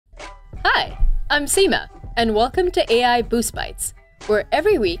Hi, I'm Seema, and welcome to AI Boost Bites, where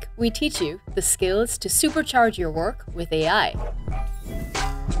every week we teach you the skills to supercharge your work with AI.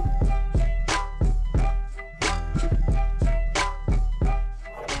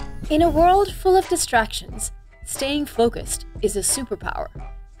 In a world full of distractions, staying focused is a superpower.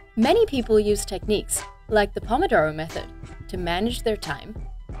 Many people use techniques like the Pomodoro method to manage their time,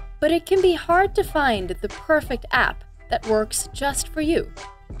 but it can be hard to find the perfect app that works just for you.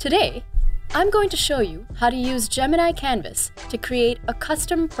 Today, I'm going to show you how to use Gemini Canvas to create a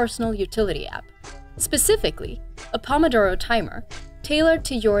custom personal utility app, specifically a Pomodoro timer tailored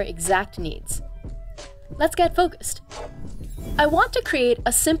to your exact needs. Let's get focused. I want to create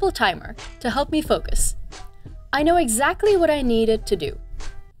a simple timer to help me focus. I know exactly what I need it to do,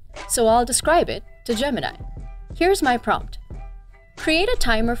 so I'll describe it to Gemini. Here's my prompt. Create a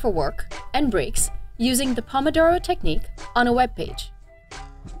timer for work and breaks using the Pomodoro technique on a web page.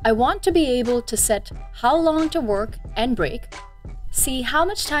 I want to be able to set how long to work and break, see how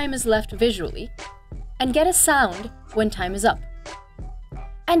much time is left visually, and get a sound when time is up.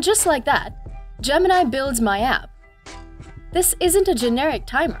 And just like that, Gemini builds my app. This isn't a generic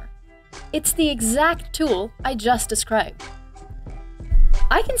timer. It's the exact tool I just described.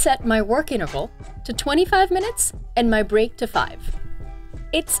 I can set my work interval to 25 minutes and my break to 5.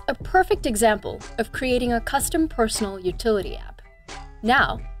 It's a perfect example of creating a custom personal utility app.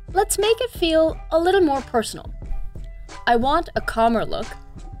 Now, let's make it feel a little more personal. I want a calmer look.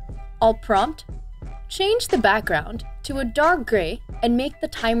 I'll prompt, change the background to a dark gray and make the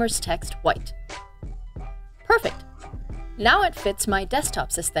timer's text white. Perfect. Now it fits my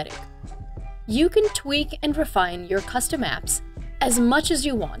desktop's aesthetic. You can tweak and refine your custom apps as much as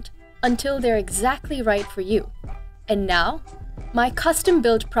you want until they're exactly right for you. And now, my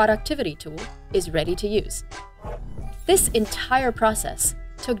custom-built productivity tool is ready to use. This entire process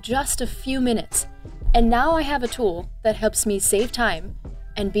took just a few minutes, and now I have a tool that helps me save time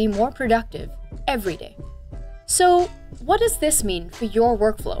and be more productive every day. So, what does this mean for your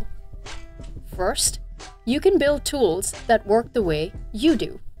workflow? First, you can build tools that work the way you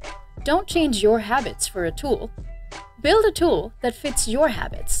do. Don't change your habits for a tool. Build a tool that fits your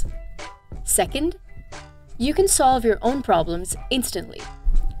habits. Second, you can solve your own problems instantly.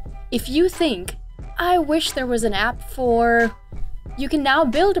 If you think, I wish there was an app for... you can now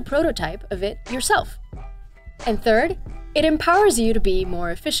build a prototype of it yourself. And third, it empowers you to be more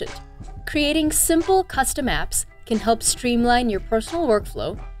efficient. Creating simple custom apps can help streamline your personal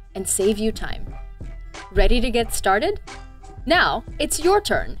workflow and save you time. Ready to get started? Now it's your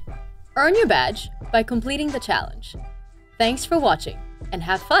turn. Earn your badge by completing the challenge. Thanks for watching and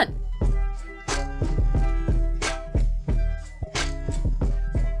have fun!